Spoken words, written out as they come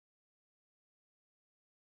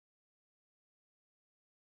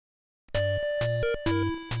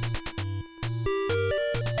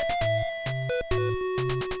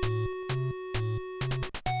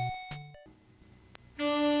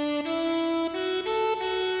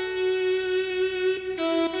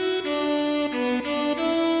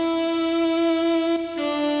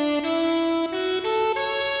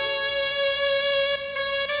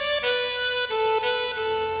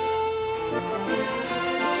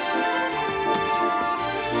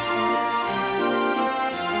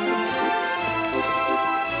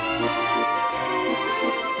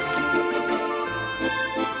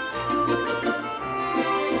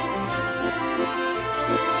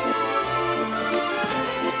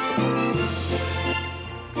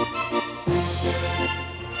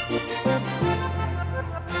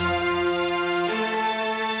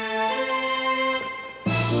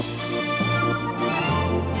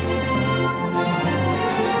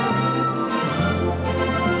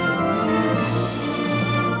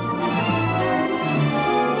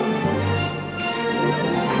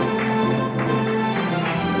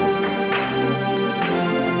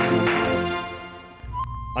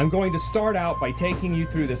I'm going to start out by taking you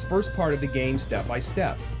through this first part of the game step by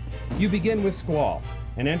step. You begin with Squall,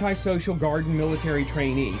 an antisocial garden military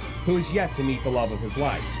trainee who is yet to meet the love of his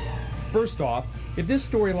life. First off, if this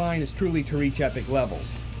storyline is truly to reach epic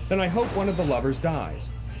levels, then I hope one of the lovers dies.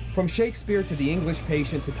 From Shakespeare to The English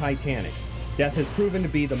Patient to Titanic, death has proven to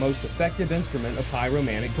be the most effective instrument of high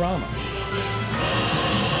romantic drama.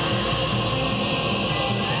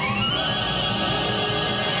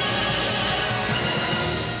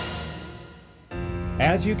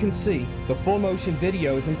 As you can see, the full motion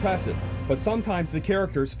video is impressive, but sometimes the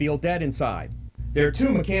characters feel dead inside. They're too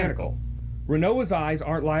mechanical. Renoa's eyes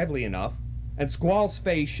aren't lively enough, and Squall's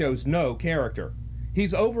face shows no character.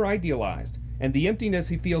 He's over-idealized, and the emptiness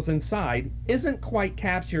he feels inside isn't quite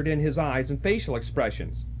captured in his eyes and facial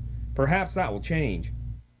expressions. Perhaps that will change.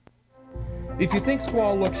 If you think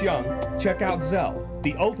Squall looks young, check out Zell,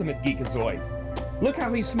 the ultimate geekazoid. Look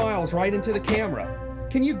how he smiles right into the camera.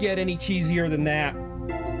 Can you get any cheesier than that?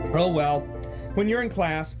 Oh well, when you're in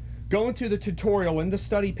class, go into the tutorial in the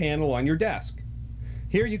study panel on your desk.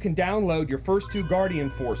 Here you can download your first two Guardian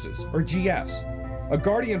Forces, or GFs. A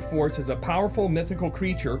Guardian Force is a powerful mythical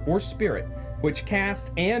creature or spirit which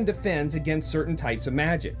casts and defends against certain types of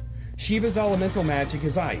magic. Shiva's elemental magic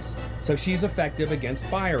is ice, so she's effective against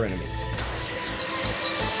fire enemies.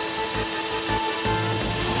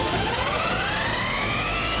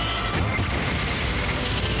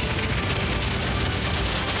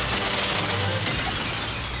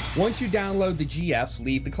 Once you download the GFs,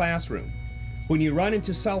 leave the classroom. When you run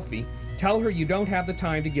into Selphie, tell her you don't have the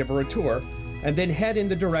time to give her a tour, and then head in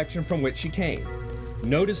the direction from which she came.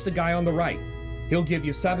 Notice the guy on the right. He'll give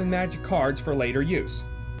you 7 magic cards for later use.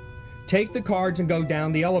 Take the cards and go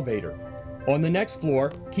down the elevator. On the next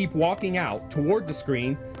floor, keep walking out toward the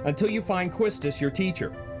screen until you find Quistis, your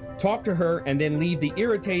teacher. Talk to her and then leave the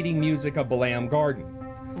irritating music of Balam Garden.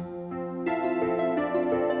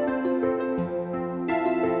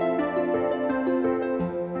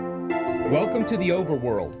 Welcome to the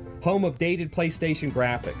Overworld, home of dated PlayStation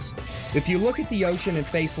graphics. If you look at the ocean and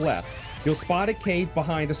face left, you'll spot a cave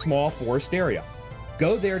behind a small forest area.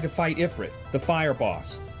 Go there to fight Ifrit, the fire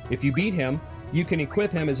boss. If you beat him, you can equip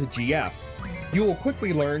him as a GF. You will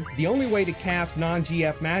quickly learn the only way to cast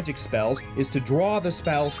non-GF magic spells is to draw the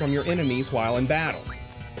spells from your enemies while in battle.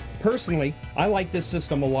 Personally, I like this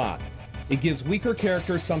system a lot. It gives weaker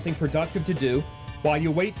characters something productive to do while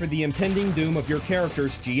you wait for the impending doom of your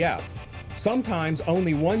character's GF. Sometimes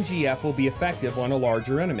only one GF will be effective on a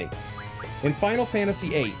larger enemy. In Final Fantasy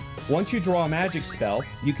VIII, once you draw a magic spell,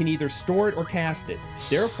 you can either store it or cast it.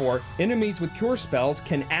 Therefore, enemies with cure spells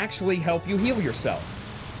can actually help you heal yourself.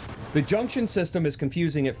 The junction system is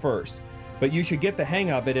confusing at first, but you should get the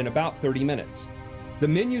hang of it in about 30 minutes. The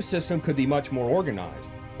menu system could be much more organized,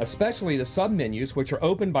 especially the sub-menus which are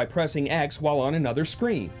opened by pressing X while on another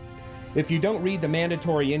screen. If you don't read the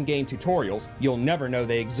mandatory in-game tutorials, you'll never know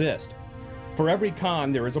they exist. For every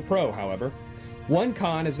con, there is a pro, however. One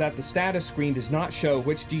con is that the status screen does not show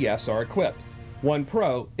which GFs are equipped. One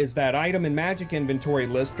pro is that item and magic inventory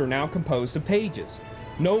lists are now composed of pages.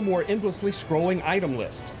 No more endlessly scrolling item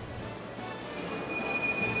lists.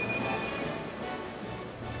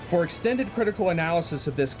 For extended critical analysis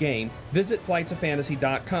of this game, visit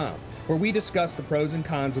flightsoffantasy.com, where we discuss the pros and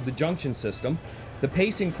cons of the junction system, the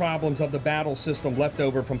pacing problems of the battle system left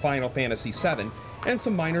over from Final Fantasy VII, and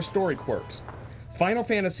some minor story quirks. Final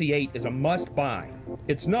Fantasy VIII is a must-buy.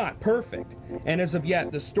 It's not perfect, and as of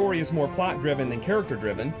yet, the story is more plot-driven than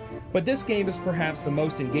character-driven, but this game is perhaps the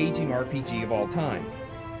most engaging RPG of all time.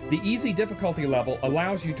 The easy difficulty level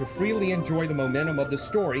allows you to freely enjoy the momentum of the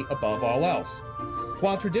story above all else.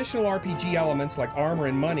 While traditional RPG elements like armor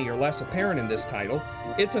and money are less apparent in this title,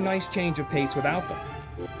 it's a nice change of pace without them.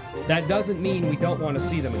 That doesn't mean we don't want to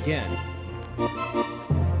see them again.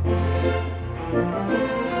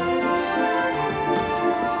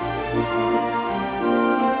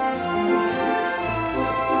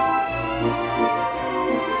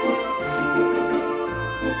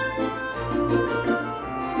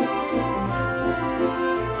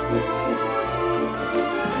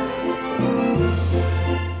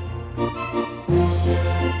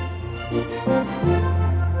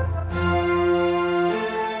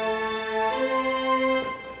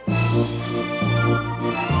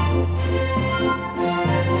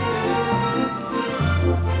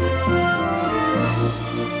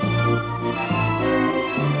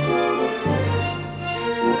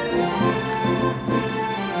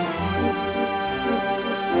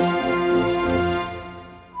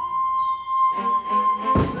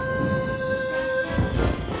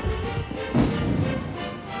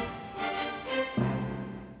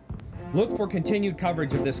 Look for continued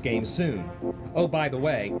coverage of this game soon. Oh, by the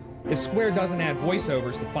way, if Square doesn't add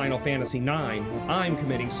voiceovers to Final Fantasy IX, I'm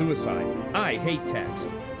committing suicide. I hate text.